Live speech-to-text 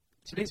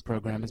Today's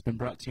program has been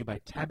brought to you by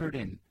Tabard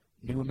Inn,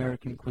 new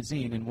American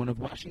cuisine in one of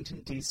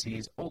Washington,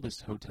 D.C.'s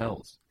oldest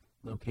hotels,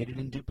 located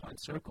in DuPont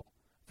Circle.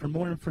 For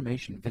more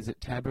information, visit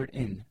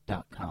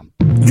tabardinn.com.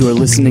 You're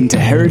listening to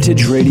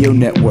Heritage Radio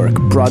Network,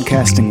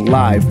 broadcasting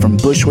live from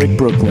Bushwick,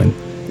 Brooklyn.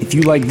 If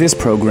you like this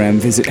program,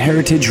 visit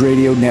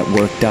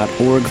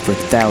heritageradionetwork.org for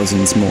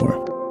thousands more.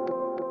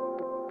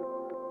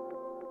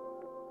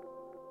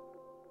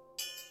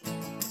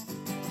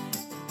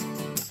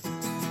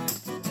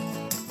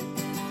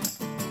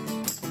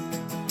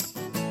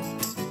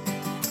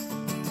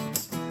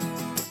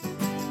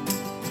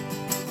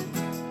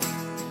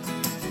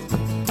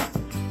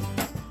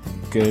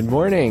 Good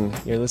morning.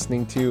 You're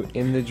listening to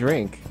In the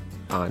Drink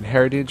on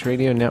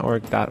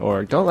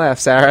heritageradionetwork.org. Don't laugh,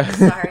 Sarah.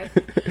 Sorry.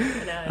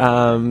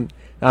 I'm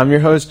your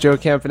host, Joe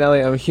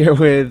Campanelli. I'm here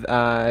with,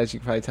 as you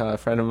can probably tell, a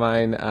friend of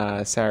mine,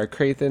 Sarah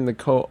Crathen, the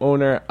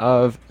co-owner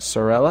of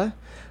Sorella.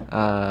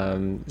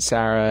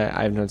 Sarah,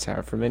 I've known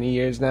Sarah for many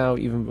years now,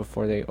 even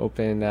before they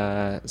opened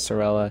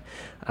Sorella.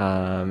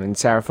 And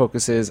Sarah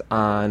focuses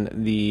on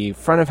the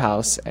front of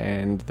house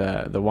and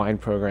the wine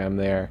program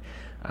there.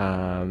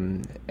 I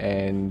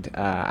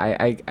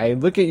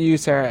look at you,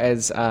 Sarah,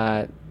 as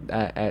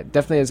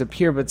definitely as a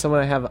peer, but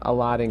someone I have a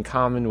lot in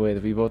common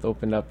with. We both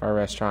opened up our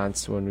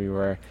restaurants when we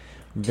were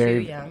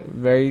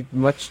very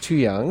much too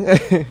young,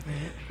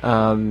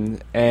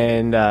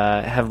 and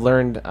have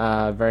learned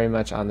very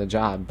much on the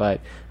job. But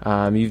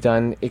you've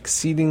done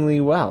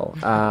exceedingly well.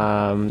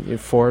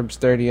 Forbes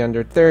 30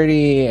 Under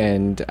 30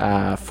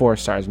 and 4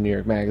 stars in New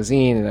York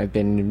Magazine, and I've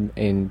been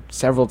in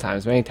several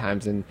times, many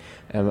times, and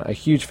I'm a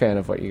huge fan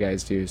of what you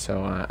guys do.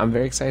 So I'm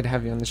very excited to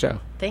have you on the show.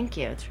 Thank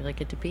you. It's really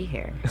good to be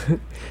here.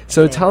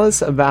 So tell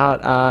us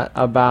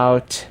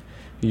about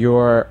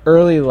your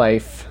early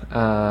life.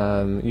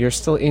 You're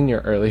still in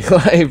your early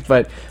life,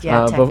 but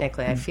yeah,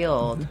 technically I feel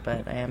old,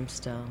 but I am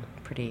still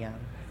pretty young.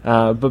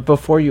 But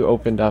before you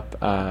opened up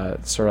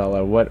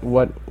Sorella,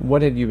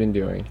 what had you been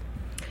doing?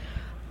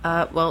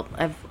 Well,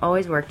 I've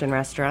always worked in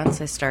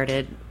restaurants. I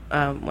started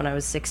when I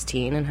was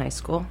 16 in high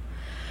school,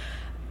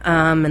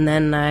 and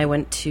then I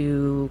went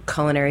to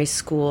culinary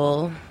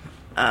school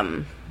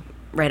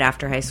right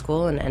after high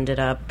school, and ended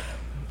up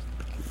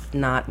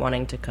not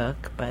wanting to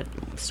cook, but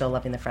still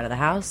loving the front of the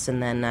house.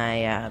 And then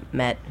I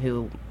met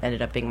who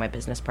ended up being my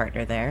business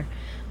partner there,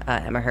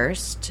 Emma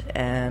Hurst,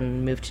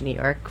 and moved to New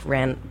York,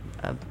 ran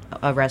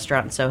a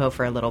restaurant in Soho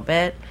for a little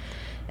bit,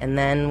 and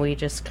then we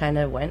just kind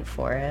of went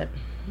for it.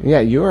 Yeah,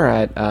 you were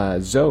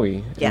at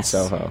Zoe in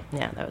Soho.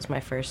 Yeah, that was my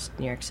first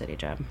New York City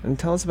job. And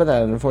tell us about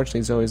that.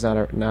 Unfortunately, Zoe's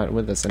not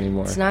with us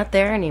anymore. It's not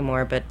there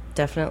anymore, but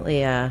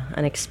definitely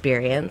an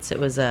experience. It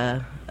was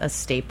a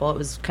staple. It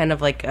was kind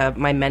of like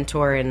my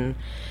mentor in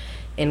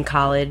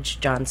college,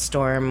 John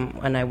Storm,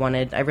 when I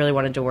really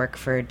wanted to work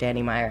for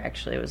Danny Meyer.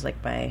 Actually, it was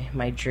like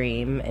my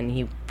dream, and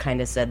he kind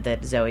of said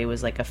that Zoe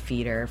was like a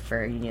feeder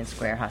for Union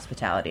Square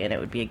hospitality, and it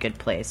would be a good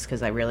place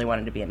because I really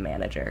wanted to be a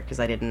manager, because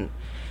I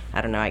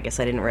guess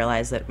I didn't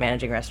realize that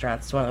managing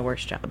restaurants is one of the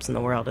worst jobs in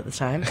the world at the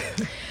time.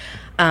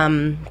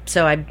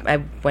 So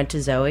I went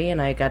to Zoe,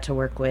 and I got to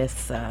work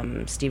with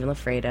Stephen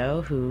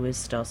Lafredo, who is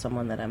still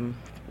someone that I'm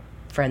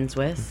friends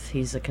with.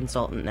 He's a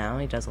consultant now.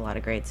 He does a lot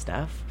of great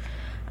stuff.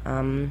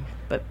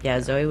 But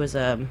yeah, Zoe it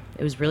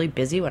was really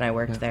busy when I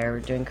worked there. We're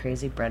doing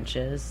crazy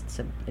brunches.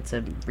 It's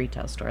a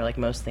retail store like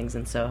most things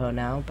in Soho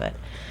now, but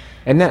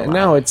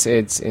now it's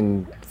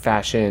in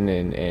fashion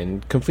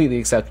and completely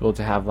acceptable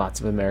to have lots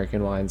of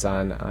American wines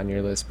on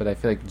your list. But I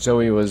feel like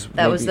Zoe was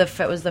was the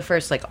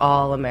first like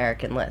all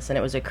American list, and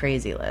it was a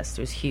crazy list.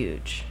 It was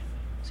huge.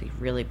 It was a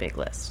really big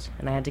list,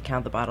 and I had to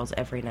count the bottles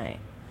every night.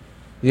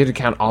 You had to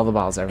count all the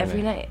bottles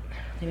every night.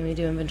 They made me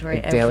do inventory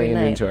like every daily night.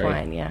 Inventory.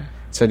 Wine, yeah.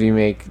 So do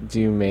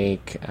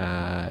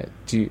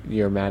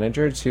your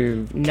manager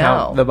to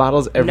count the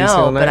bottles every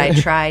single night? No, but I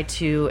try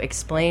to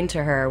explain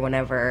to her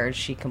whenever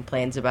she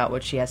complains about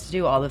what she has to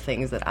do, all the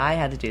things that I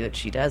had to do that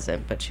she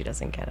doesn't, but she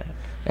doesn't get it.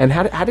 And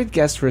how did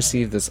guests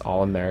receive this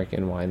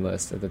all-American wine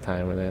list at the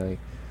time? Were they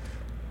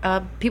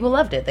like... people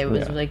loved it. It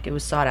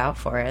was sought out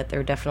for it. There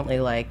were definitely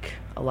like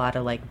a lot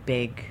of like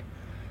big...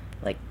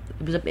 like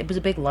it was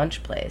a big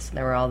lunch place, and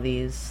there were all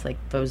these like,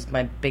 that was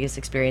my biggest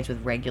experience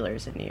with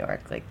regulars in New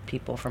York, like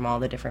people from all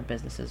the different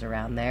businesses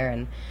around there,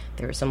 and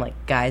there were some like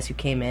guys who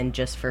came in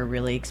just for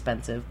really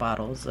expensive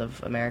bottles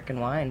of American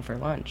wine for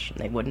lunch, and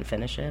they wouldn't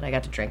finish it. I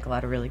got to drink a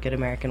lot of really good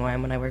American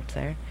wine when I worked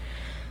there,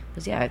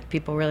 because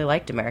people really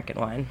liked American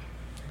wine.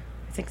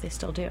 I think they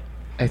still do.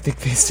 I think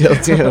they still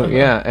do,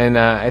 yeah. And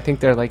I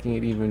think they're liking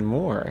it even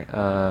more.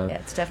 Yeah,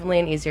 it's definitely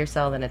an easier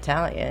sell than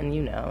Italian,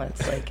 you know.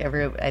 It's like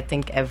I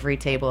think every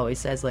table always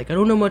says, like, I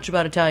don't know much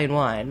about Italian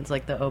wine. It's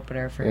like the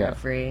opener for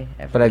every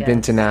But I've guest.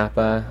 been to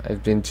Napa.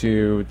 I've been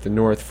to the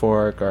North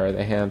Fork or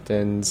the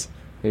Hamptons,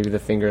 maybe the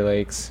Finger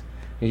Lakes.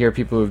 You hear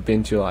people who've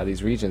been to a lot of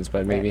these regions,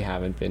 but maybe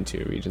haven't been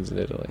to regions in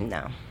Italy.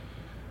 No.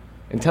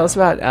 And tell us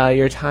about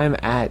your time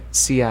at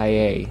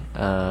CIA.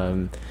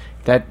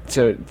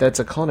 So that's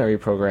a culinary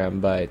program,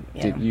 but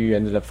Yeah. you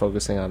ended up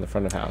focusing on the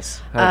front of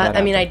house. How did that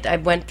I mean, happen? I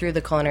went through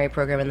the culinary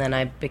program, and then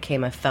I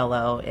became a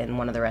fellow in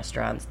one of the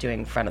restaurants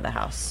doing front of the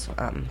house.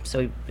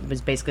 So it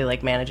was basically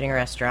like managing a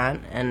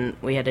restaurant, and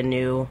we had a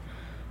new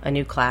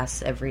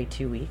class every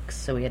 2 weeks.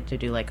 So we had to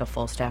do like a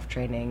full staff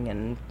training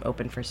and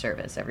open for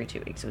service every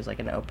 2 weeks. It was like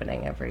an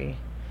opening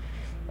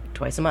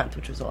twice a month,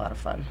 which was a lot of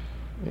fun.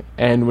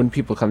 And when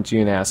people come to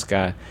you and ask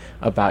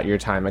about your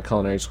time at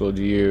culinary school,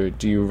 do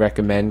you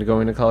recommend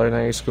going to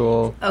culinary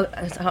school? Oh,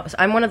 so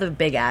I'm one of the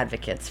big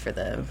advocates for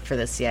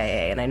the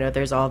CIA, and I know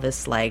there's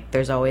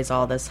always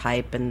all this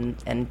hype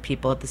and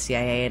people at the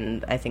CIA,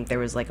 and I think there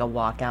was like a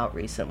walkout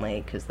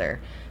recently because they're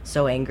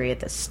so angry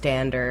at the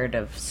standard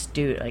of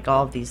like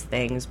all of these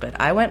things. But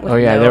I went with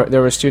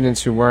There were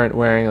students who weren't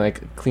wearing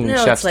like clean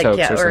chef's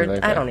toques or something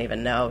like that. I don't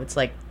even know. It's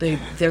like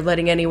they're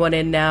letting anyone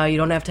in now. You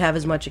don't have to have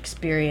as much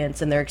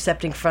experience, and they're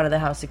accepting front of the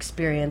house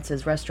experience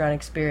as restaurant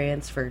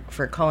experience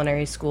for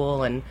culinary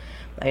school. And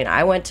I mean,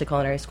 I went to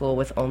culinary school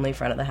with only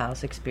front of the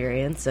house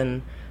experience,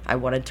 and I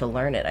wanted to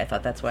learn it. I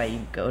thought that's why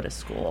you go to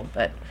school.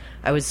 But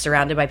I was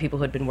surrounded by people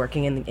who had been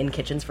working in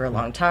kitchens for a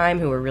long time,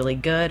 who were really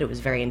good. It was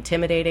very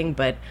intimidating,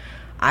 but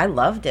I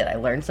loved it. I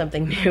learned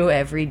something new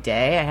every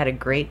day. I had a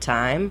great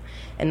time.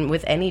 And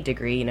with any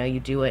degree, you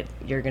do what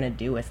you're going to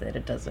do with it.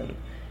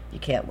 You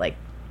can't like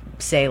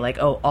say like,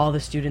 oh, all the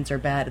students are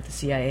bad at the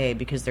CIA,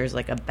 because there's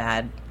like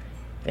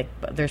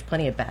there's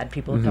plenty of bad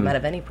people who come out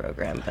of any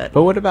program. But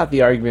what about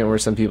the argument where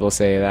some people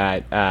say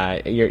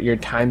that your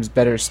time's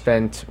better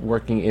spent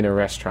working in a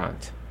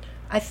restaurant?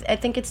 I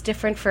think it's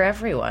different for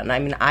everyone. I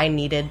mean, I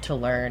needed to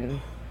learn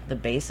the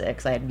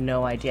basics. I had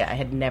no idea. I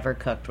had never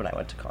cooked when I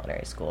went to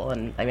culinary school,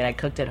 and I mean, I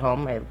cooked at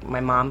home. My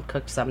mom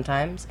cooked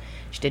sometimes.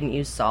 She didn't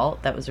use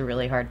salt. That was a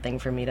really hard thing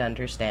for me to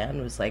understand.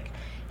 It was like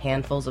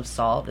handfuls of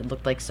salt. It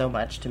looked like so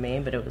much to me,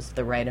 but it was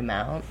the right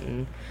amount.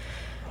 And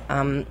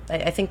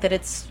I think that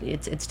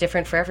it's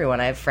different for everyone.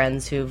 I have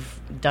friends who've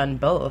done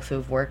both,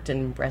 who've worked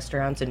in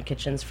restaurants and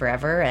kitchens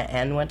forever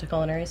and went to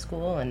culinary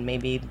school and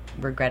maybe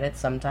regret it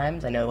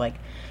sometimes. I know,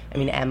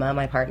 Emma,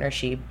 my partner,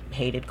 she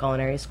hated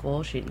culinary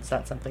school. It's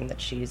not something that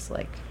she's,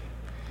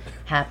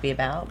 happy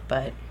about,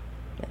 but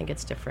I think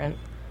it's different.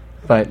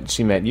 But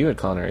she met you at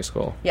culinary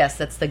school. Yes,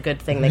 that's the good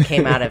thing that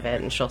came out of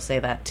it, and she'll say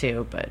that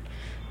too, but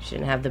she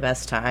didn't have the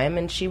best time,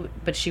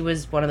 but she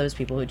was one of those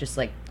people who just,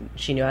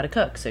 she knew how to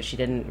cook, so she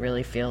didn't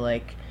really feel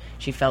like,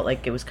 she felt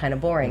like it was kind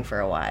of boring for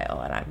a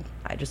while, and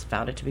I just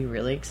found it to be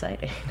really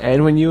exciting.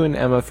 And when you and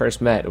Emma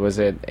first met, was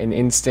it an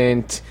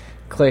instant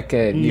click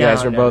and you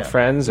guys were both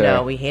friends? Or?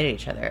 No, we hated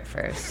each other at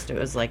first. It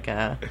was like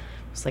a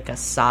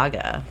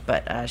saga,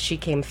 but she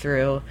came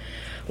through,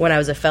 when I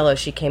was a fellow,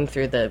 she came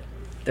through the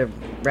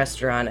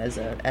restaurant as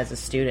a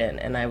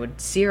student, and I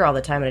would see her all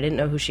the time, and I didn't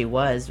know who she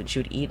was, but she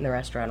would eat in the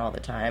restaurant all the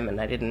time,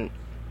 and I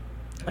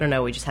don't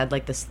know, we just had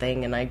this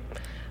thing, and I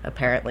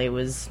apparently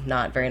was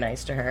not very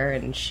nice to her,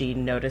 and she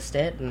noticed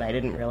it, and I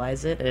didn't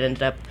realize it. It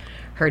ended up,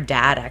 her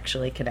dad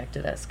actually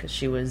connected us,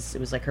 because it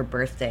was her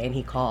birthday, and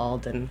he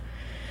called, and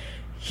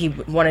he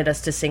wanted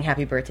us to sing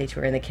happy birthday to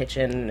her in the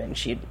kitchen, and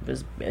she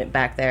was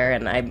back there,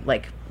 and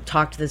I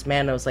talked to this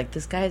man, and I was like,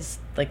 this guy's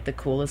the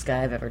coolest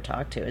guy I've ever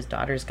talked to. His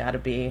daughter's got to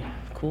be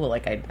cool.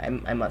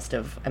 I must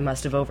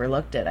have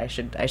overlooked it. I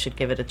should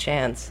give it a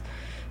chance.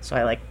 So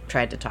I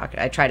tried to talk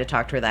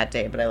to her that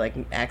day, but I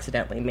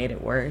accidentally made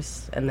it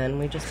worse, and then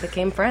we just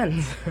became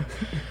friends.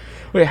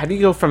 Wait, how do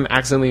you go from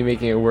accidentally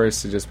making it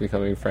worse to just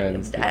becoming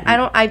friends?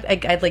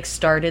 I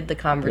started the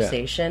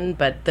conversation,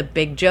 but the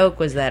big joke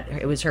was that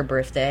it was her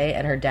birthday,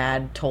 and her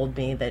dad told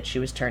me that she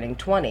was turning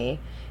 20,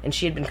 and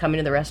she had been coming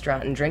to the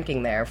restaurant and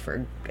drinking there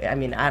for, I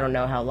don't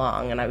know how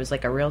long, and I was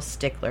a real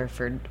stickler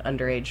for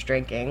underage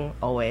drinking,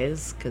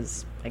 always,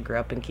 because I grew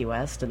up in Key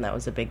West, and that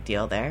was a big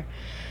deal there.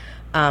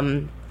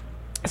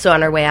 So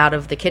on her way out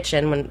of the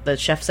kitchen, when the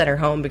chef sent her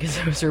home because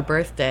it was her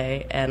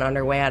birthday, and on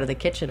her way out of the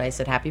kitchen, I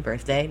said, happy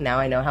birthday, now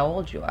I know how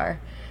old you are.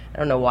 I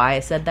don't know why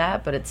I said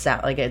that, but it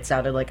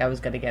sounded like I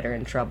was going to get her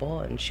in trouble,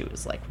 and she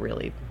was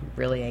really,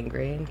 really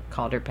angry, and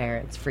called her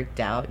parents, freaked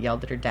out,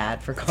 yelled at her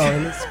dad for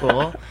calling the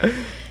school.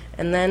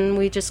 And then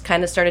we just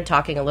kind of started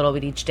talking a little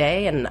bit each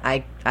day, and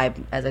I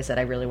as I said,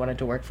 I really wanted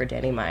to work for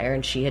Danny Meyer,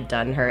 and she had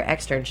done her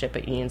externship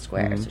at Union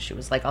Square, so she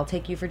was like, I'll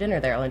take you for dinner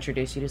there, I'll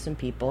introduce you to some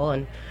people,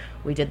 and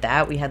we did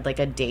that. We had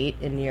a date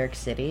in New York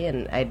City,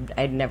 and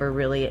I'd never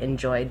really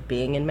enjoyed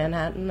being in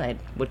Manhattan. I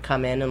would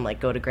come in and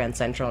go to Grand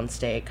Central and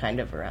stay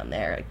kind of around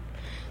there,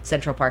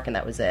 Central Park, and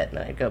that was it, and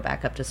then I'd go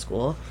back up to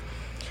school.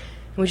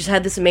 We just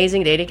had this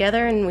amazing day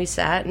together, and we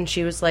sat, and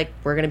she was like,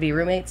 we're going to be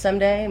roommates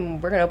someday,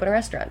 and we're going to open a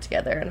restaurant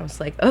together. And I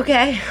was like,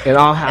 okay. It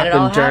all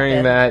happened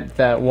during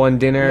that one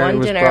dinner?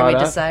 One dinner, brought we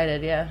up?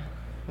 Decided, yeah.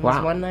 It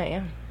was one night,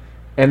 yeah.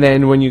 And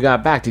then when you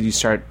got back, did you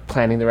start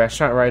planning the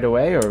restaurant right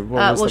away, or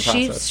what was the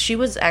process? She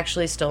was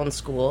actually still in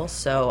school,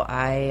 so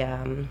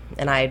I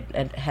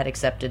had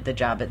accepted the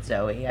job at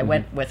Zoe. I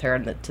went with her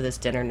to this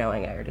dinner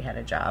knowing I already had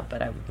a job,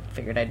 but I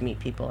figured I'd meet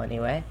people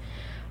anyway.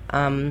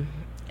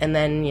 And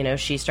then,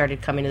 she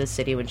started coming to the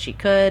city when she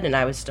could, and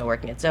I was still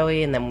working at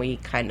Zoe, and then we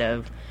kind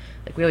of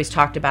like we always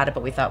talked about it,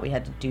 but we thought we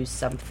had to do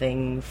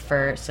something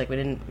first. Like we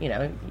didn't,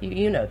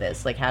 you know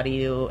this. Like how do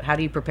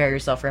you prepare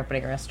yourself for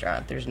opening a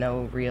restaurant? There's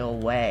no real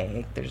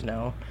way. There's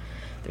no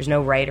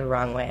right or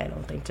wrong way, I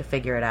don't think, to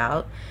figure it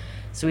out.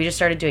 So we just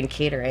started doing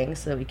catering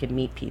so that we could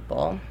meet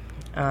people,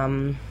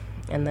 and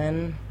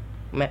then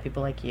we met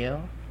people like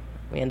you.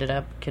 We ended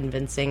up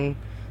convincing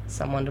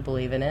someone to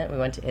believe in it. We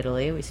went to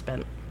Italy. We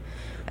spent,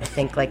 I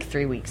think, like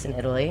 3 weeks in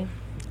Italy.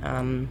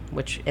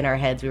 Which in our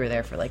heads we were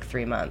there for like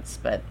 3 months,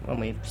 but when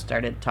we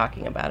started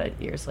talking about it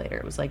years later,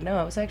 it was like,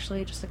 no, it was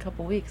actually just a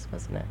couple weeks,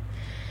 wasn't it?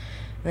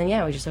 And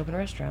then we just opened a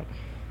restaurant.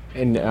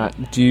 And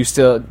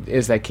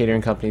is that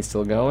catering company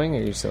still going, or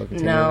are you still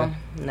continuing?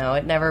 No,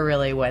 it never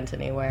really went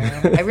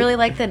anywhere. I really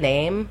like the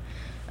name,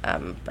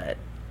 and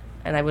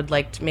I would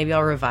like to, maybe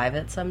I'll revive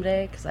it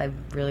someday because I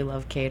really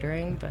love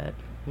catering, but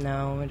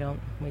no, we don't.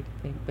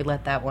 We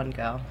let that one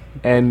go.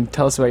 And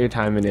tell us about your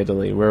time in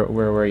Italy. Where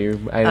were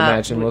you? I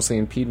imagine mostly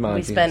in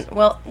Piedmont.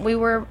 We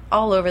were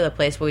all over the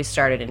place, but we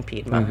started in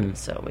Piedmont. Mm-hmm.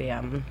 So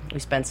we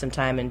spent some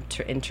time in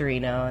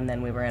Torino, and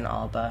then we were in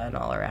Alba and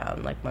all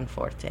around, like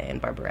Monforte and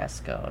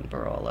Barbaresco and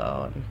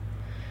Barolo. And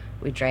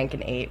we drank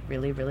and ate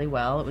really, really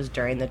well. It was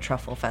during the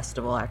Truffle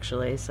Festival,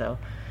 actually, so...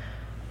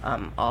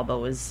 Alba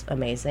was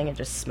amazing. It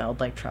just smelled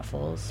like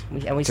truffles. We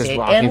just stayed,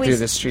 walking through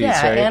the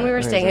streets, right? And we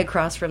were staying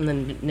across from the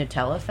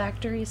Nutella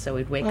factory, so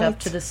we'd wake up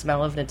to the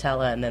smell of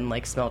Nutella and then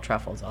like smell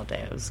truffles all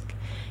day.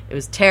 It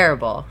was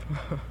terrible.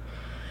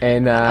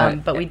 And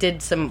but we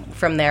did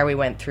from there. We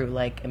went through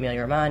like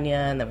Emilia Romagna,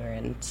 and then we were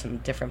in some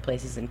different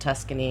places in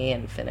Tuscany,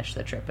 and finished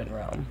the trip in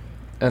Rome.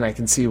 And I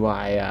can see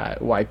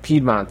why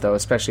Piedmont, though,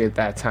 especially at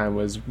that time,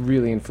 was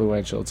really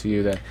influential to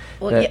you.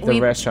 The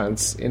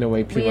restaurants, in a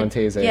way,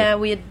 Piemontese.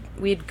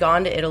 We had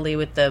gone to Italy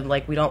with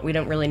we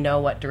don't really know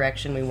what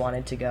direction we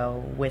wanted to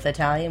go with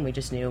Italian. We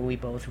just knew we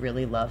both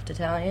really loved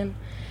Italian.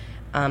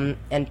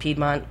 And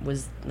Piedmont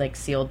was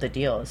sealed the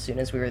deal as soon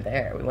as we were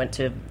there. We went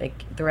to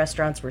the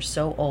restaurants were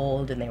so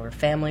old and they were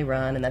family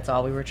run, and that's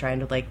all we were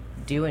trying to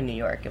do in New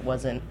York. It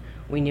wasn't.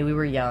 We knew we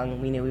were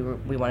young. We knew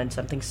we wanted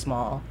something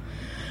small.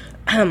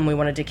 We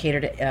wanted to cater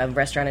to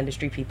restaurant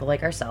industry people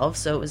like ourselves.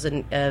 So it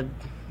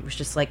was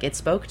just it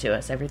spoke to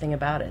us, everything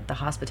about it, the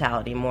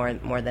hospitality more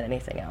than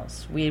anything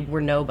else. We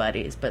were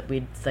nobodies, but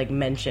we'd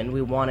mentioned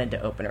we wanted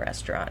to open a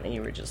restaurant, and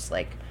you were just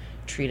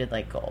treated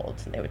like gold,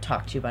 and they would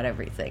talk to you about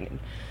everything. And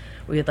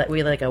we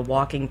had a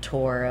walking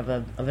tour of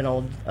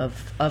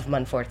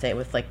Monforte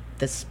with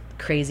this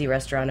crazy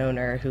restaurant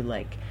owner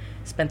who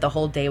spent the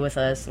whole day with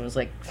us and was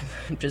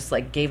just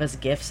gave us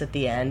gifts at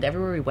the end.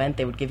 Everywhere we went,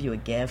 they would give you a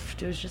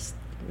gift. It was just.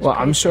 Well,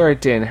 I'm sure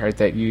it didn't hurt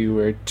that you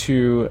were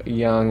two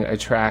young,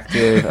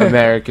 attractive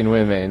American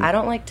women. I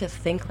don't like to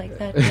think like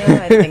that, Joe.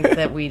 I think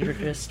that we were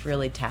just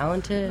really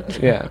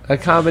talented. Yeah, a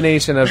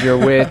combination of your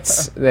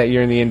wits, that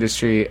you're in the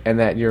industry, and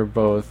that you're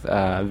both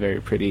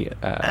very pretty.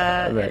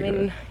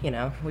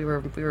 We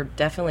were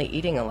definitely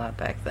eating a lot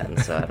back then,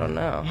 so I don't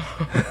know.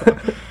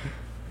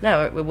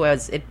 No, it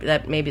was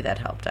maybe that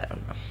helped. I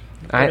don't know.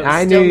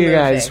 I knew you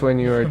guys when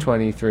you were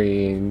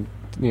 23, and.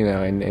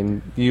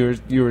 And you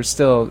were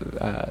still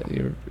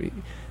you were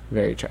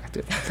very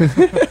attractive.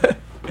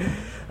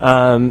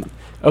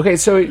 Okay,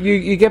 so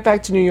you get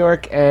back to New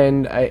York,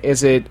 and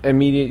is it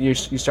immediate?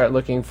 You start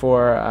looking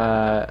for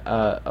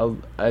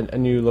a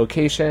new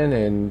location,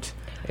 and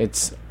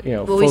it's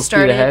full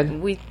speed ahead.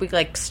 We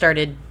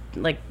started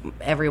like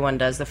everyone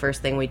does. The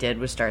first thing we did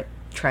was start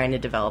trying to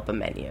develop a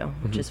menu,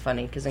 which is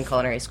funny because in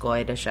culinary school I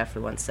had a chef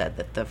who once said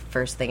that the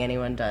first thing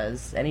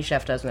any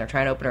chef does when they're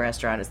trying to open a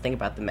restaurant is think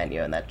about the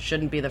menu, and that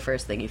shouldn't be the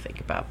first thing you think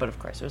about, but of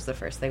course it was the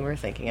first thing we were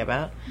thinking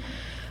about.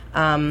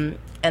 And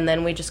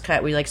then we just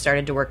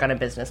started to work on a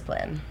business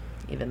plan,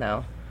 even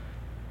though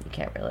you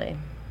can't really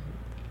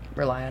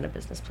rely on a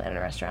business plan in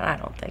a restaurant, I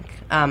don't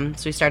think.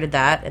 So we started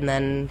that, and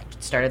then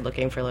started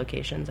looking for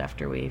locations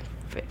after we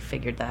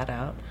figured that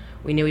out.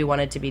 We knew we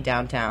wanted to be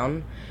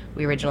downtown.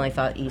 We originally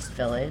thought East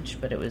Village,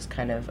 but it was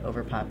kind of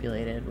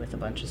overpopulated with a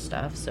bunch of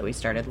stuff. So we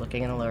started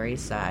looking on the Lower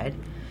East Side,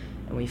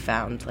 and we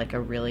found a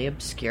really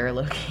obscure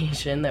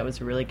location that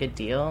was a really good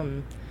deal,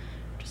 and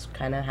just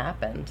kind of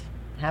happened.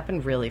 It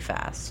happened really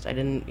fast. I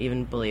didn't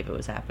even believe it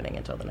was happening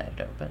until the night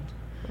it opened.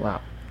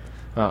 Wow.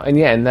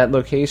 And that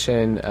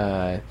location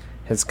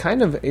has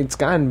it's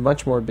gotten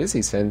much more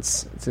busy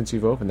since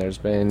you've opened. There's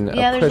been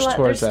a push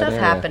towards that area. There's stuff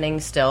happening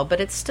still, but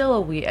it's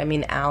still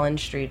Allen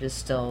Street is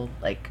still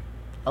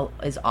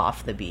is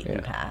off the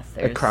beaten path.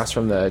 Across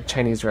from the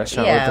Chinese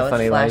restaurant with the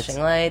funny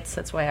flashing lights.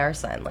 That's why our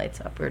sign lights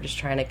up. We were just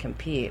trying to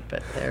compete,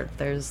 but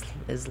theirs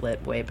is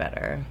lit way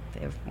better.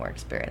 They have more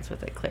experience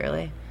with it,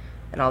 clearly.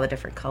 And all the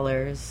different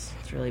colors.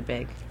 It's really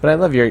big. But I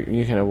love you're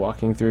kind of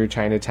walking through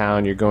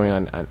Chinatown, you're going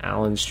on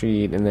Allen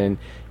Street, and then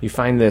you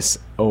find this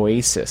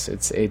oasis.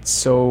 It's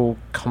so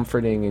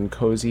comforting and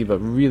cozy, but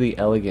really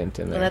elegant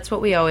in there. Well, that's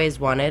what we always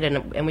wanted,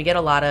 and we get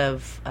a lot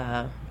of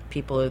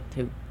people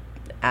who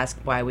ask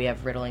why we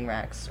have riddling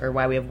racks, or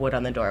why we have wood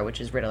on the door,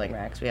 which is riddling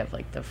racks. We have,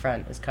 like, the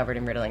front is covered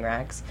in riddling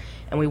racks.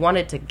 And we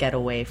wanted to get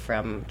away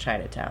from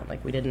Chinatown.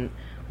 Like, we didn't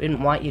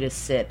want you to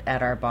sit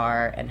at our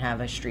bar and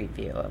have a street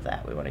view of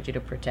that. We wanted you to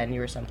pretend you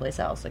were someplace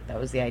else. Like, that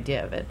was the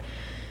idea of it.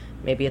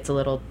 Maybe it's a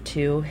little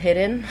too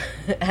hidden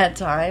at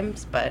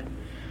times, but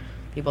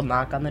people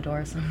knock on the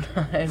door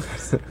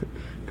sometimes.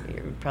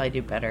 We'd probably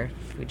do better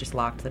if we just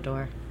locked the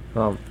door.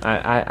 Well,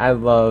 I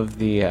love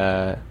the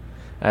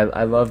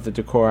I love the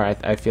decor.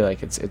 I feel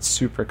like it's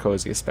super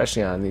cozy,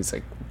 especially on these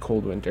like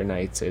cold winter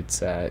nights. It's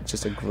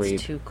just a great.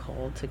 It's too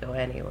cold to go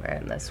anywhere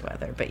in this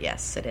weather, but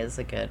yes, it is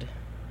a good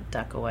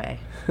duck away.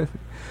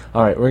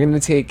 All right, we're going to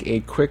take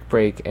a quick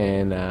break,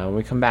 and when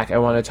we come back, I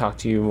want to talk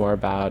to you more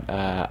about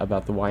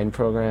the wine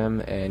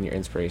program and your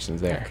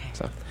inspirations there. Okay.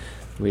 So,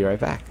 we'll be right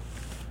back.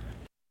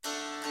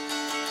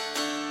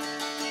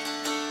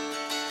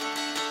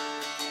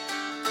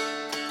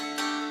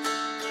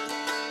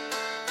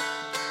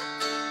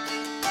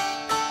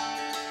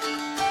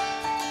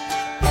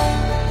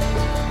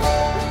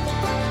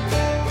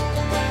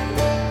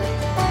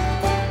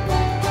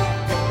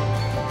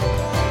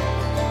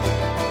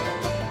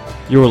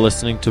 You are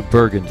listening to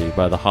Burgundy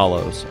by the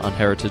Hollows on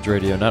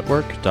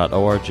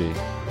heritageradionetwork.org.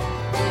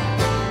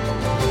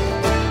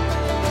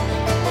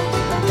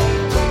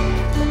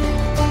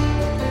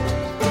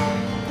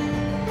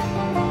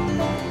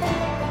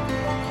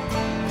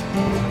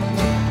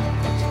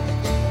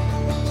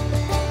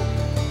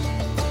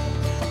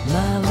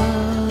 My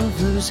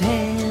lover's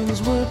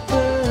hands were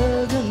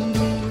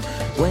burgundy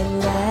when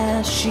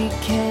last she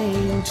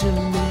came to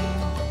me.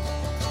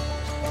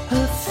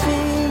 Her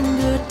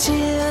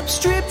fingertips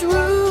dripped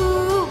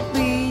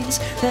rubies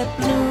that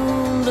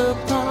bloomed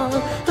upon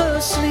her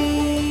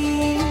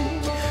sleeve.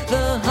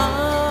 The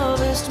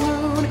harvest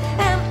moon,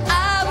 an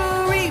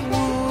ivory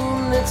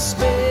wound that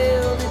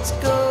spilled its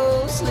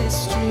ghostly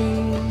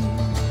stream.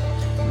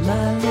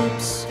 My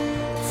lips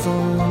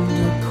formed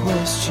a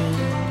question.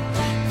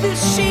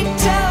 This she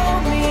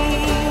told me.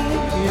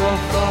 Your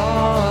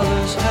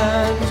father's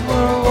hands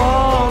were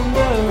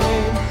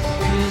wandering,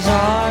 his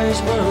eyes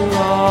were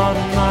on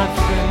my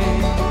face.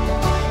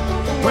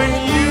 When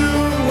you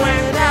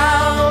went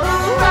out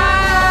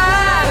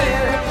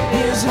a-riding,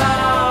 his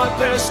heart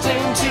burst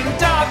into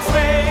dark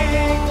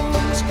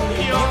flames.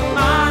 Your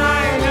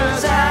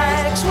miner's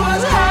axe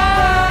was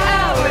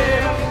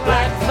howling,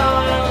 black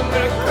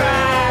thunder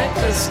cracked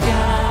the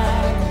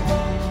sky.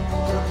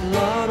 The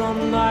blood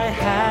on my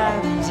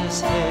hands is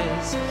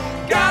his,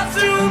 got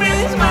through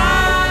his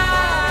mind.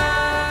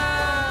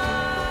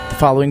 The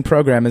following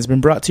program has been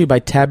brought to you by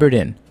Tabard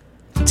Inn.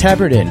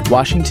 Tabard Inn,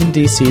 Washington,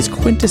 D.C.'s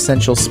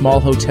quintessential small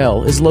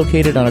hotel, is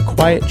located on a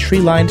quiet,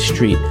 tree-lined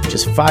street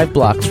just 5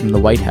 blocks from the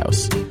White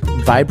House.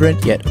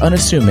 Vibrant yet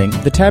unassuming,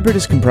 the Tabard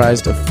is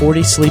comprised of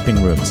 40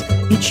 sleeping rooms,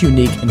 each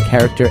unique in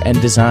character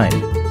and design.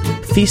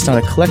 Feast on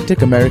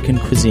eclectic American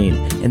cuisine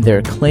in their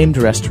acclaimed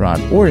restaurant,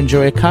 or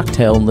enjoy a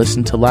cocktail and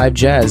listen to live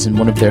jazz in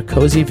one of their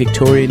cozy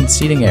Victorian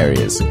seating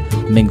areas.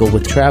 Mingle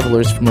with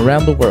travelers from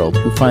around the world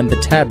who find the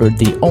Tabard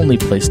the only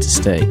place to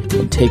stay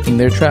when taking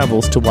their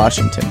travels to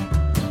Washington.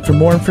 For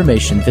more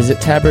information, visit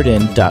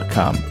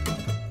tabardinn.com.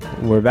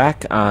 We're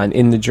back on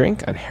In the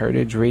Drink on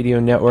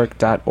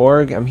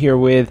heritageradionetwork.org. I'm here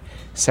with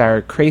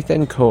Sarah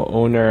Crathen,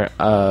 co-owner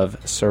of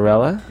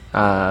Sorella.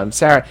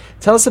 Sarah,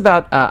 tell us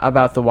about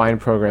the wine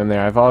program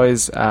there. I've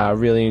always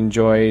really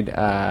enjoyed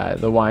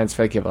the wines. I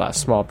feel like you have a lot of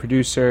small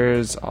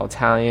producers, all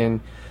Italian.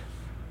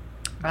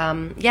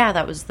 Yeah,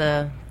 that was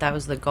the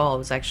goal. It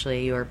was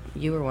actually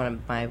you were one of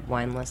my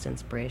wine list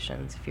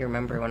inspirations. If you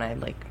remember when I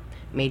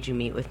made you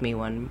meet with me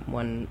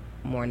one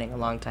morning a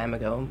long time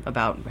ago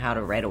about how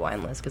to write a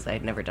wine list, because I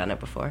had never done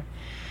it before.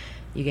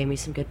 You gave me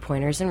some good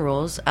pointers and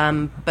rules.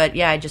 But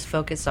yeah, I just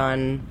focus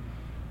on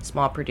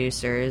small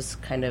producers,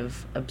 kind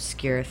of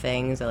obscure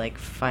things. I like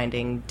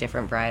finding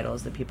different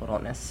varietals that people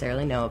don't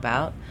necessarily know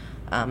about.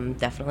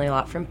 Definitely a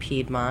lot from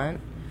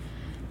Piedmont.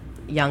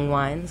 Young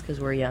wines,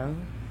 because we're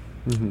young.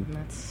 Mm-hmm. And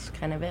that's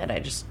kind of it.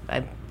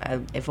 I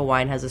if a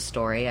wine has a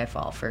story, I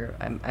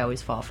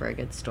always fall for a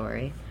good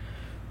story.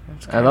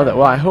 I love that.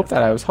 Well, I hope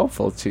that I was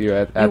helpful to you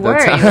at that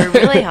time. You were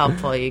really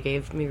helpful. You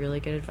gave me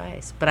really good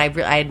advice. But I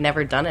had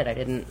never done it.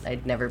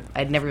 I'd never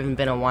even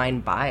been a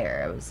wine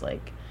buyer. I was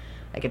like,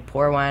 I could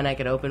pour wine, I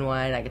could open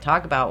wine, I could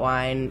talk about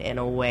wine in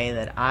a way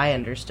that I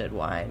understood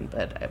wine,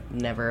 but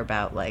never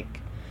about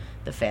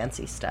the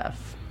fancy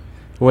stuff.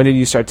 When did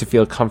you start to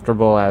feel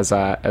comfortable as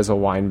a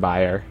wine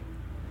buyer?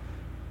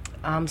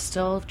 I'm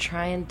still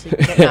trying to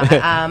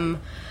get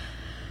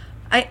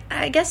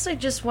I guess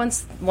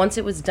once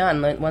it was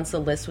done, once the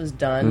list was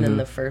done, mm-hmm. and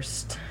the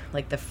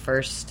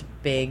first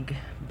big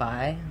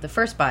buy, the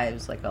first buy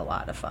was a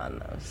lot of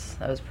fun.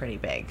 That was pretty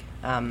big.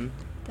 And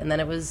then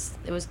it was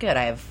good.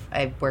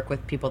 I work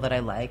with people that I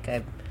like.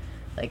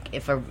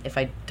 If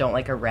I don't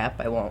like a rep,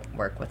 I won't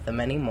work with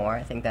them anymore.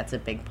 I think that's a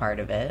big part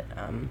of it.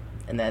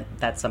 And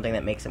that's something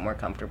that makes it more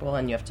comfortable,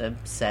 and you have to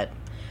set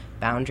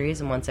boundaries,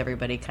 and once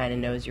everybody kind of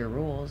knows your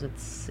rules,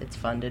 it's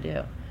fun to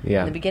do.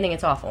 Yeah. In the beginning,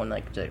 it's awful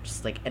when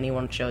just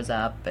anyone shows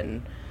up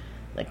and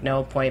like no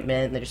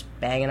appointment. And they're just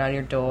banging on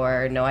your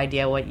door. No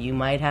idea what you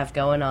might have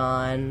going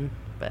on.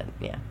 But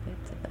yeah,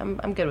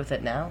 I'm good with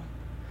it now.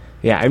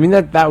 Yeah, I mean,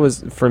 that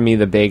was, for me,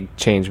 the big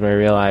change when I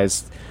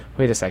realized,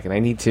 wait a second, I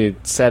need to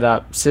set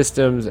up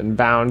systems and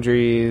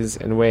boundaries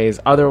and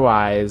ways.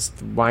 Otherwise,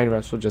 wine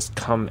reps will just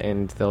come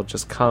and they'll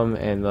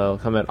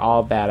come at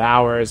all bad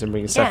hours and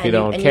bring stuff you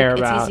don't care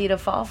about. It's easy to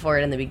fall for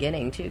it in the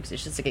beginning, too, because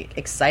it's just like,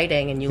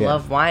 exciting and you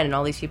love wine and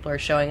all these people are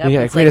showing up.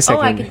 Yeah, it's wait a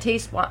second. I can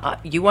taste wine.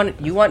 You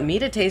want me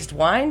to taste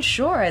wine?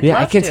 Sure, I'd yeah,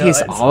 love I can to.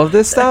 taste all of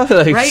this stuff?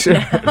 Like, right sure.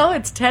 now,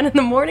 it's 10 in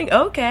the morning.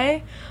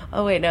 Okay.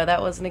 Oh, wait, no,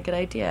 that wasn't a good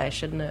idea. I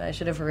should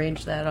have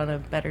arranged that on a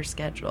better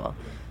schedule.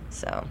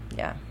 So,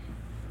 yeah.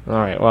 All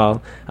right.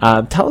 Well,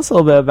 tell us a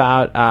little bit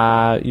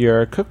about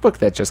your cookbook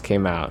that just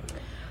came out.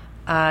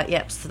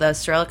 Yep. So the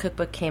Sorella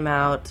cookbook came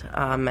out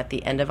at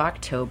the end of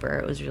October.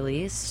 It was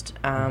released.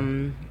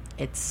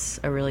 It's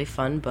a really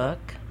fun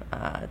book.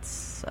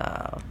 It's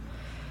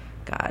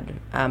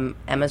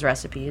Emma's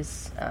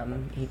recipes.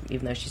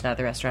 Even though she's not at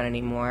the restaurant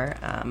anymore,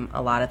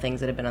 a lot of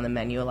things that have been on the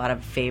menu, a lot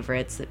of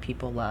favorites that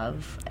people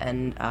love,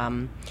 and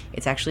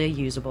it's actually a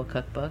usable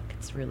cookbook.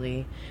 It's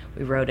really,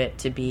 we wrote it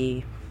to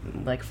be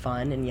like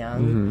fun and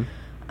young.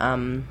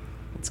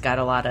 It's got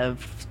a lot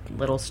of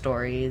little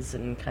stories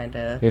and kind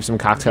of. You have some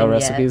cocktail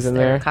recipes in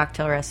there.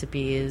 Cocktail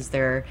recipes.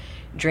 There are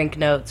drink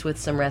notes with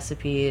some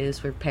recipes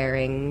for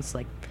pairings,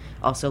 like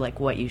also like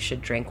what you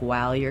should drink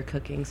while you're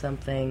cooking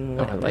something.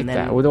 Oh, I like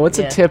that. What's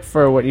a tip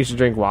for what you should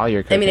drink while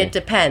you're cooking? I mean, it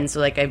depends. So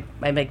like I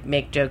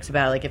make jokes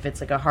about like if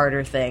it's like a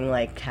harder thing,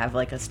 like have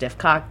like a stiff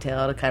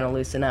cocktail to kind of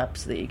loosen up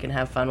so that you can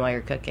have fun while you're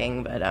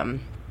cooking. But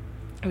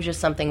it was just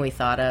something we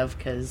thought of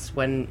because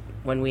when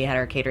we had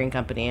our catering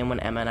company and when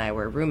Emma and I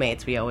were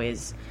roommates, we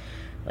always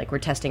like were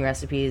testing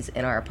recipes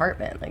in our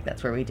apartment. Like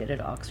that's where we did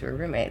it all because we were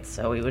roommates.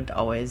 So we would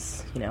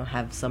always,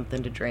 have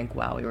something to drink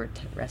while we were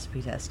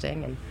recipe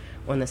testing. And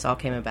when this all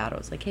came about, it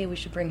was like, hey, we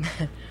should bring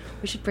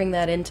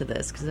that into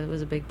this because it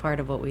was a big part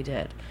of what we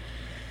did.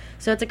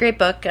 So it's a great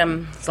book.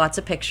 It's lots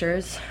of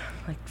pictures,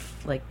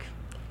 like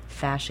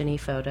fashion-y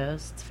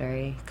photos. It's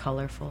very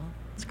colorful.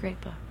 It's a great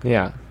book.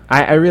 Yeah.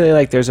 I really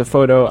like, there's a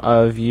photo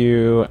of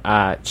you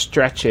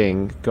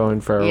stretching, going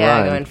for a run.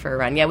 Yeah, going for a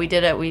run. Yeah, we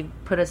did it. We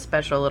put a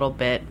special little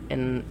bit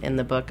in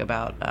the book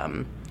about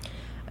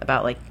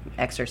like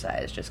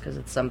exercise, just because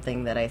it's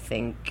something that I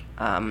think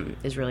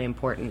is really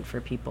important for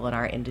people in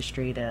our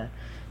industry to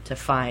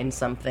find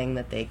something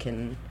that they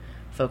can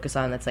focus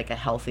on that's like a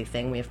healthy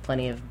thing. We have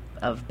plenty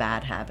of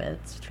bad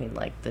habits between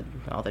like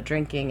all the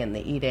drinking and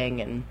the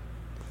eating, and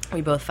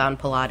we both found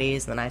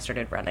Pilates, and then I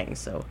started running,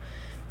 so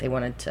we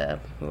wanted to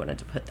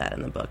put that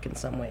in the book in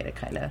some way to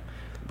kind of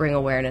bring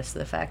awareness to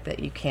the fact that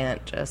you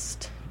can't do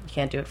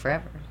it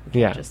forever.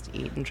 You can't just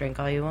eat and drink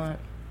all you want.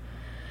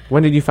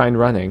 When did you find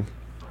running?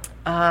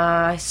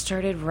 I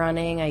started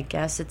running, I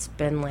guess it's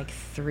been like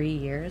 3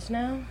 years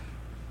now.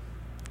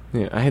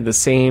 Yeah, I had the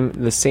same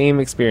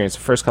experience.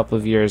 The first couple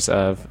of years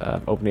of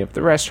opening up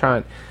the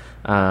restaurant,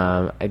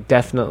 I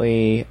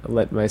definitely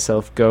let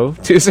myself go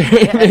to a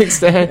certain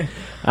extent.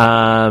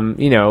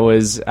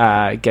 Was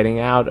getting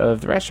out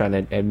of the restaurant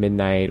at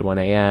midnight, 1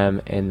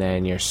 a.m., and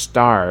then you're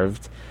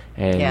starved.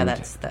 And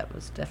that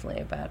was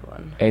definitely a bad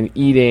one. And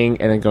eating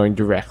and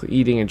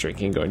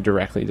drinking, going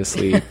directly to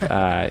sleep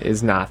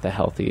is not the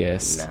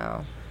healthiest.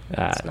 No,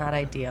 it's not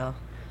ideal.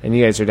 And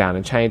you guys are down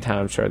in Chinatown.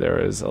 I'm sure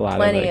there was a lot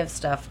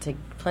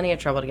plenty of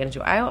trouble to get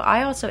into.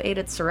 I also ate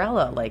at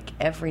Sorella like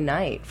every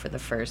night for the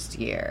first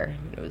year.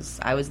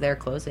 I was there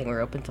closing. We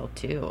were open till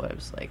 2. I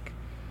was like,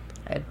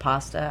 I had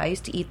pasta. I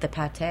used to eat the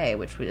pate,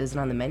 which isn't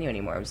on the menu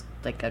anymore. It was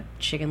like a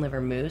chicken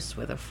liver mousse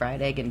with a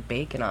fried egg and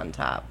bacon on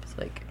top. It's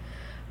like,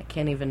 I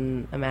can't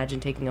even imagine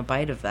taking a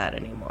bite of that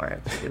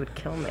anymore. It would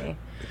kill me.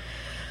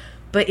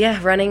 But yeah,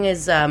 running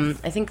is, I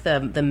think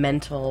the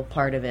mental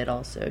part of it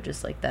also,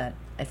 just like that.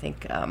 I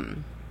think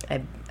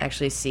I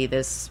actually see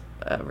this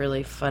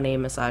really funny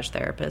massage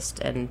therapist,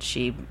 and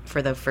she,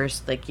 for the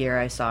first year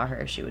I saw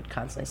her, she would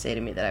constantly say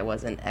to me that I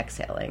wasn't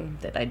exhaling,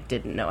 that I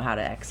didn't know how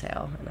to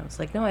exhale. And I was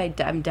like, no,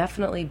 I'm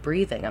definitely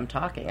breathing. I'm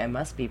talking. I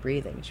must be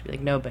breathing. She'd be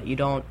like, no, but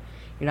you're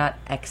not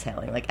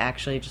exhaling, like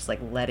actually just like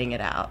letting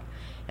it out.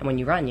 And when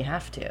you run, you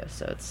have to.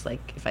 So it's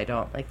like, if I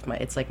don't,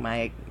 it's like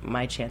my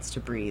chance to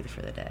breathe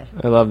for the day.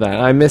 I love that.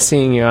 I miss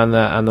seeing you on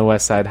the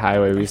West Side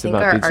Highway. We used to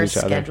bump into each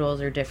other. Our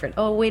schedules are different.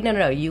 Oh wait,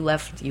 no. You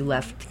left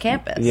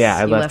campus. Yeah,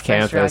 I left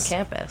campus.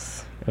 Restaurant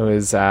campus. It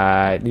was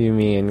you,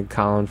 me, and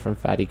Colin from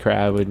Fatty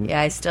Crab.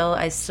 Yeah, I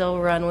still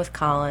run with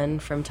Colin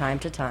from time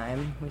to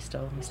time. We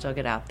still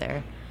get out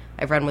there.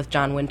 I run with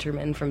John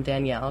Winterman from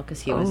Danielle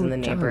because he was in the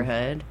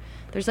neighborhood.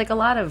 There's like a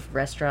lot of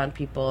restaurant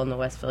people in the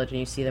West Village, and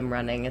you see them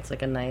running. It's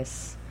like a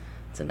nice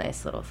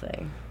little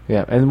thing.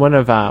 Yeah, and one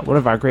of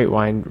our great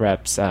wine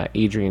reps,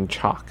 Adrian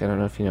Chalk. I don't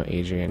know if you know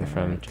Adrian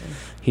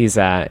he's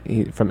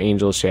from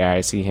Angel Share. I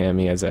see him.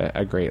 He has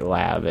a great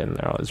lab, and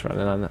they're always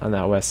running on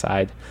that West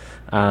Side.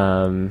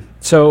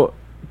 So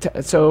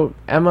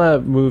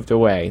Emma moved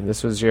away.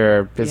 This was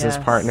your business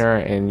partner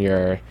and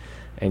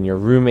and your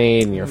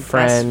roommate and your Best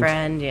friend.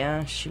 friend,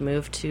 yeah. She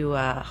moved to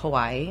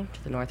Hawaii,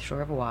 to the North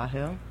Shore of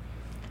Oahu.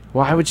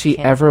 Why would she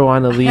Can't- ever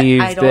want to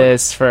leave I don't-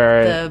 this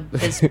for?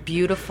 This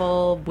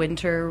beautiful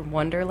winter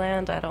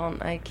wonderland?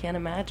 I can't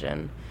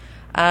imagine.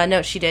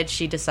 No, she did.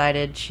 She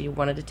decided she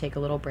wanted to take a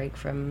little break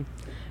from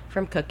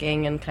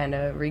cooking and kind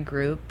of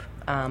regroup.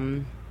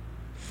 I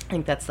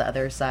think that's the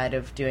other side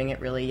of doing it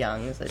really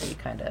young, is that you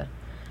kind of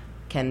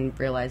can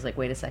realize, like,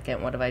 wait a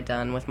second, what have I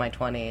done with my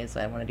 20s?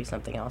 I want to do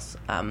something else,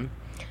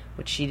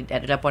 which she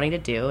ended up wanting to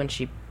do, and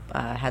she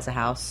has a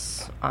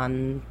house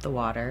on the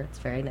water. It's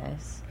very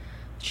nice.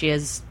 She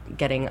is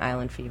getting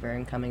island fever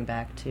and coming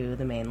back to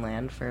the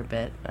mainland for a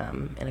bit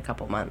in a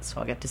couple months, so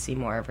I'll get to see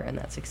more of her, and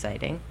that's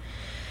exciting.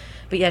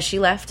 But yeah, she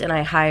left, and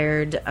I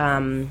hired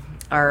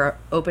our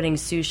opening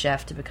sous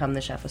chef to become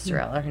the chef of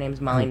Sorella. Her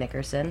name's Molly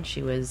Nickerson.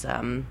 She was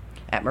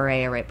at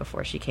Maria right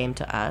before she came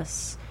to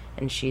us,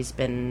 and she's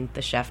been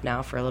the chef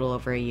now for a little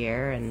over a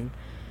year, and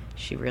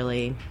she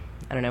really,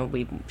 I don't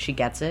know, she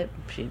gets it.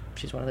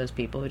 She's one of those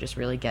people who just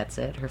really gets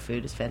it. Her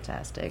food is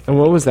fantastic. And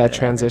what was that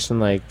transition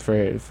like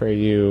for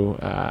you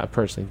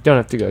personally? Don't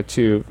have to go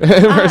too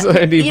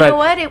personally, you know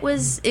what? It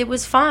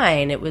was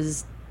fine. It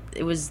was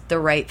the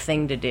right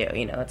thing to do.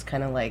 You know, it's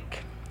kind of like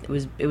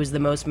it was the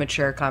most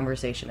mature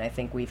conversation I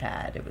think we've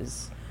had. It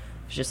was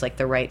just like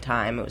the right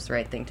time. It was the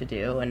right thing to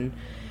do, and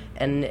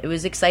it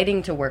was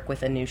exciting to work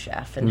with a new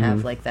chef and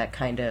have like that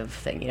kind of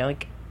thing. You know,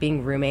 like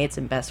being roommates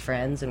and best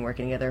friends and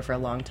working together for a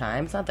long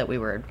time. It's not that we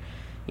were,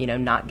 you know,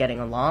 not getting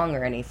along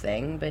or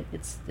anything, but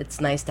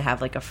it's nice to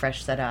have like a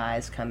fresh set of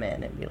eyes come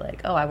in and be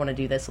like, oh, I want to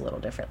do this a little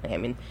differently. I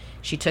mean,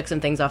 she took some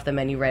things off the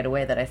menu right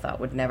away that I thought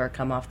would never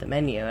come off the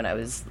menu, and I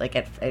was like,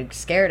 I was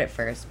scared at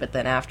first, but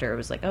then after it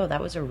was like, oh,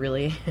 that was a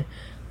really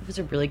it was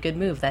a really good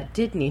move. That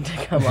did need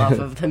to come off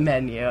of the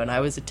menu, and I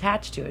was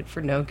attached to it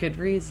for no good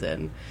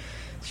reason.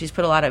 She's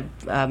put a lot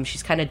of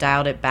she's kind of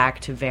dialed it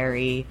back to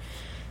very,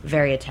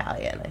 very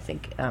Italian. I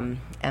think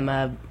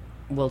Emma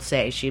will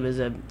say she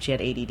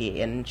had ADD,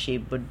 and she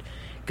would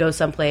go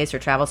someplace or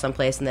travel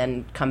someplace and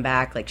then come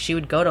back. Like, she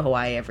would go to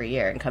Hawaii every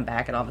year and come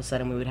back, and all of a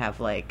sudden we would have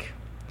like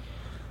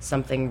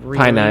something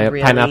really,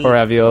 really pineapple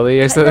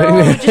ravioli or something. No,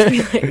 it would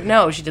just be like,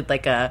 no, she did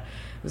like it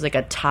was like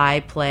a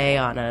Thai play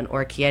on an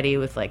orchietti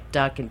with like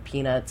duck and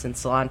peanuts and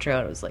cilantro.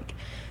 And it was like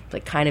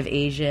kind of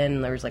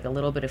Asian. There was like a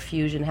little bit of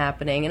fusion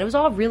happening, and it was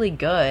all really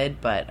good.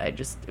 But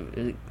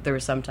there were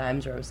some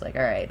times where I was like,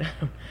 all right,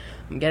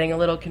 I'm getting a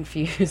little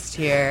confused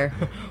here.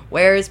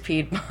 Where is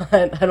Piedmont?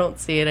 I don't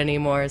see it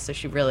anymore. So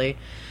she really,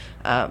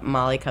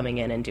 Molly coming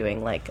in and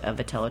doing like a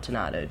vitello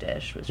tonnato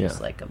dish was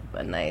just like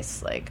a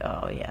nice, like,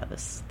 oh yeah,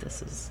 this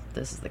is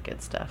the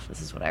good stuff.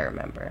 This is what I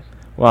remember.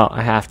 Well,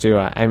 I have to.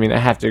 I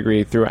have to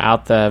agree.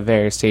 Throughout the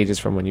various stages,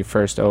 from when you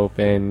first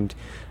opened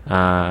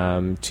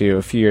to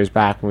a few years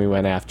back when we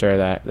went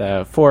after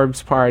the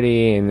Forbes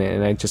party, and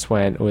I just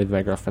went with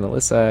my girlfriend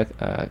Alyssa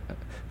a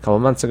couple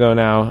of months ago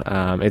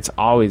now. It's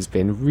always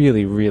been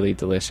really, really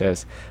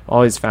delicious.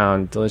 Always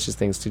found delicious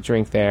things to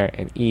drink there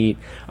and eat.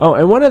 Oh,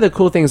 and one of the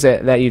cool things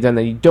that you've done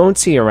that you don't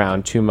see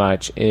around too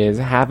much is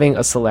having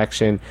a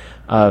selection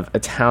of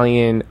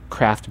Italian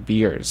craft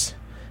beers,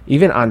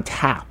 even on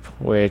tap,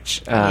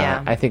 which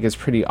I think is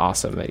pretty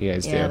awesome that you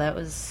guys do. Yeah, that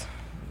was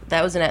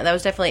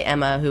definitely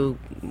Emma who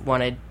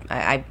wanted.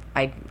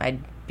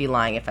 I'd be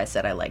lying if I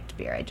said I liked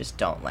beer. I just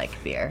don't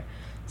like beer.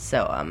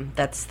 So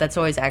that's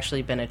always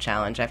actually been a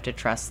challenge. I have to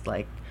trust,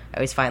 like, I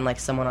always find like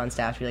someone on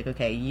staff to be like,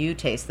 okay, you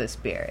taste this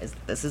beer.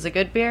 This is a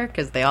good beer?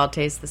 Because they all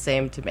taste the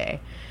same to me.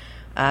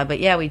 But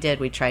yeah, we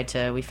did. We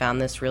found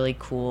this really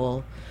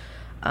cool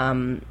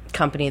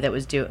company that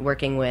was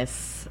working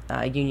with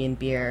Union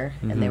Beer,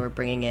 and they were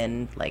bringing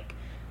in like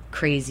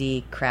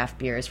crazy craft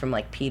beers from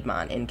like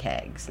Piedmont in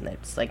kegs, and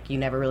it's like you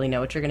never really know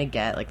what you're gonna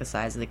get. Like, the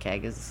size of the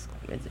keg is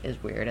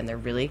weird, and they're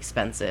really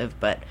expensive,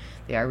 but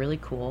they are really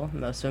cool.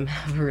 Most of them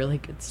have a really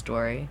good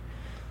story.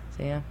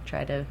 So yeah,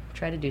 try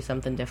to do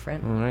something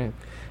different. All right.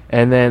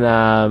 And then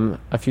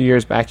a few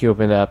years back, you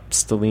opened up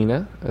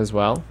Stellina as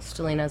well.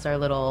 Stellina's our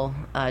little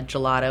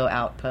gelato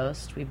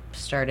outpost. We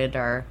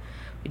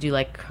do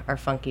like our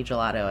funky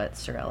gelato at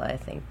Sorella. I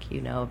think you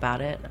know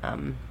about it.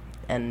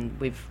 And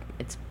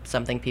it's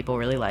something people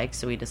really like,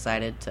 so we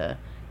decided to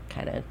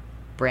kind of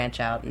branch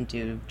out and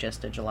do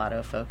just a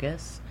gelato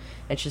focus.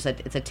 It's just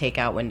it's a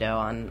takeout window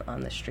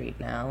on the street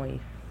now.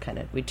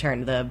 We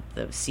turned the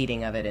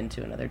seating of it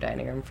into another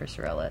dining room for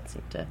Sorella. It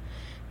seemed to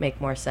make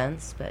more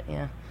sense, but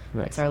yeah.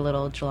 Nice. It's our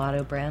little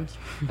gelato brand.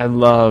 I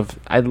love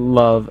the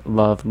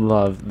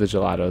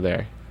gelato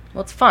there.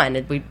 Well, it's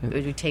fun.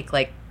 We take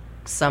like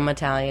some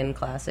Italian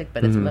classic,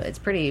 but it's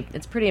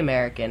pretty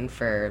American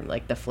for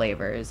like the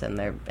flavors,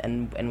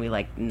 and we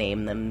like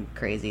name them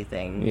crazy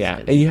things. Yeah,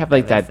 and you have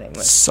like that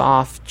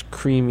soft,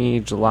 creamy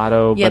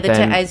gelato. Yeah, but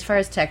then as far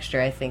as texture,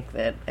 I think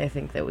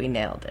that we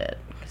nailed it.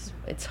 'Cause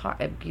it's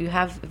hard.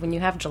 When you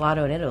have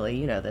gelato in Italy,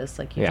 you know this.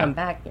 Like, you come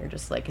back and you're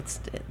just like,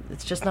 it's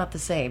just not the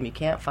same. You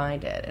can't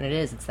find it, and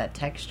it's that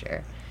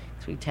texture.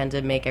 So we tend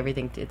to make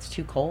everything. It's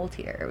too cold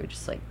here. We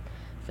just like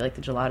feel like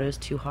the gelato is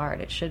too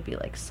hard. It should be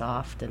like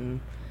soft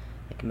and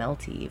like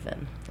melty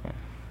even. Yeah.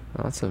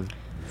 Awesome.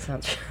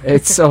 Sounds.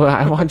 It's so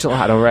I want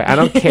gelato, right? I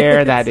don't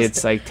care that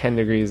it's like 10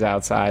 degrees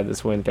outside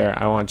this winter.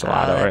 I want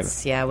gelato,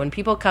 right? Yeah, when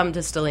people come to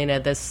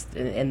Stellina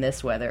in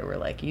this weather, we're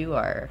like, you're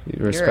a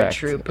Respect.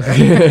 trooper.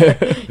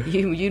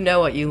 you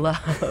know what you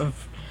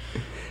love.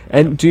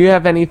 And do you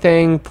have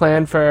anything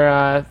planned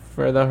for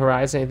the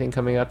horizon? Anything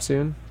coming up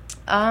soon?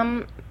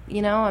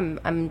 You know,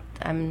 I'm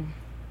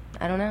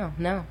I don't know.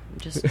 No,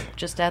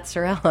 just at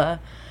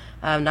Sorella.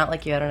 Not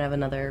like you. I don't have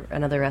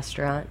another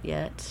restaurant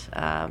yet.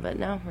 But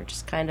no, we're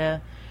just kind of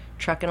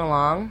trucking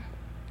along,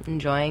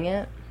 enjoying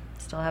it,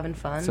 still having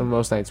fun. So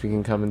most nights we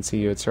can come and see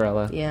you at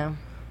Sorella. Yeah.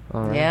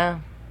 All right. Yeah.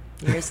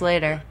 Years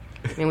later.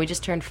 I mean, we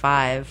just turned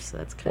 5, so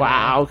that's kind of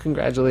Wow!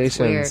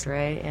 Congratulations. weird,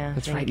 right? Yeah.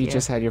 That's thank right. You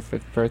just had your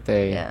 5th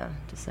birthday. Yeah,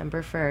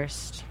 December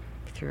 1st.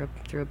 Threw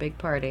a big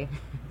party.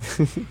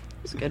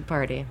 It's a good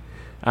party.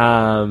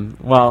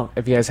 Well,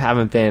 if you guys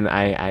haven't been,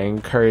 I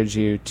encourage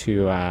you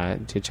to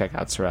check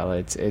out Sorella.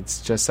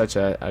 It's just such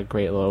a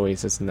great little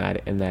oasis in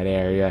that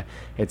area.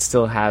 It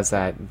still has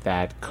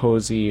that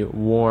cozy,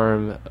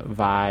 warm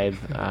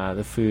vibe.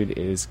 The food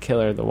is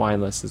killer. The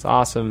wine list is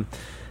awesome,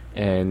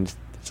 and the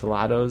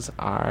gelatos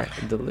are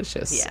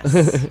delicious.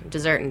 Yes,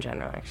 dessert in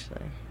general,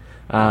 actually.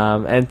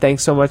 And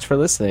thanks so much for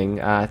listening,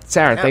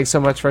 Sarah. Thanks so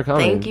much for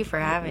coming. Thank you for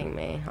having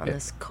me on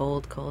this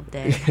cold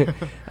day.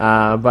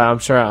 But I'm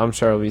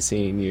sure we'll be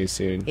seeing you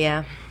soon.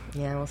 Yeah,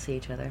 we'll see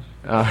each other.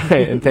 All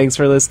right, and thanks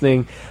for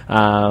listening.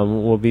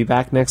 We'll be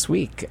back next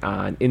week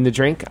on In the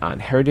Drink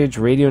on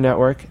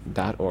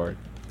heritageradionetwork.org.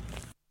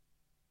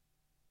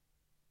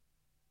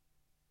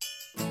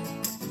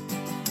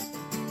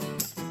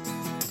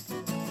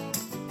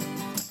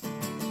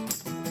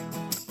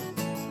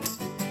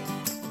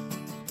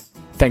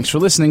 Thanks for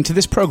listening to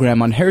this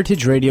program on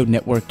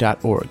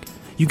heritageradionetwork.org.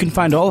 You can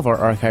find all of our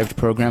archived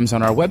programs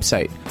on our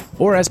website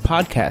or as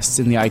podcasts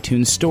in the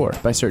iTunes Store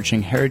by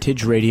searching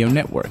Heritage Radio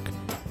Network.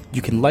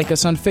 You can like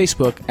us on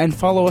Facebook and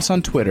follow us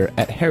on Twitter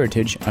at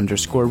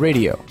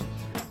 @heritage_radio.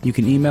 You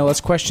can email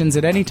us questions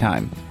at any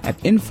time at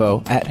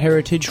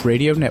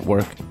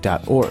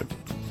info@heritageradionetwork.org.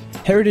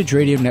 Heritage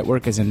Radio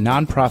Network is a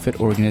nonprofit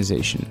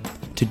organization.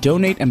 To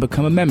donate and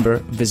become a member,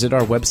 visit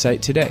our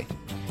website today.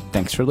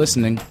 Thanks for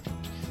listening.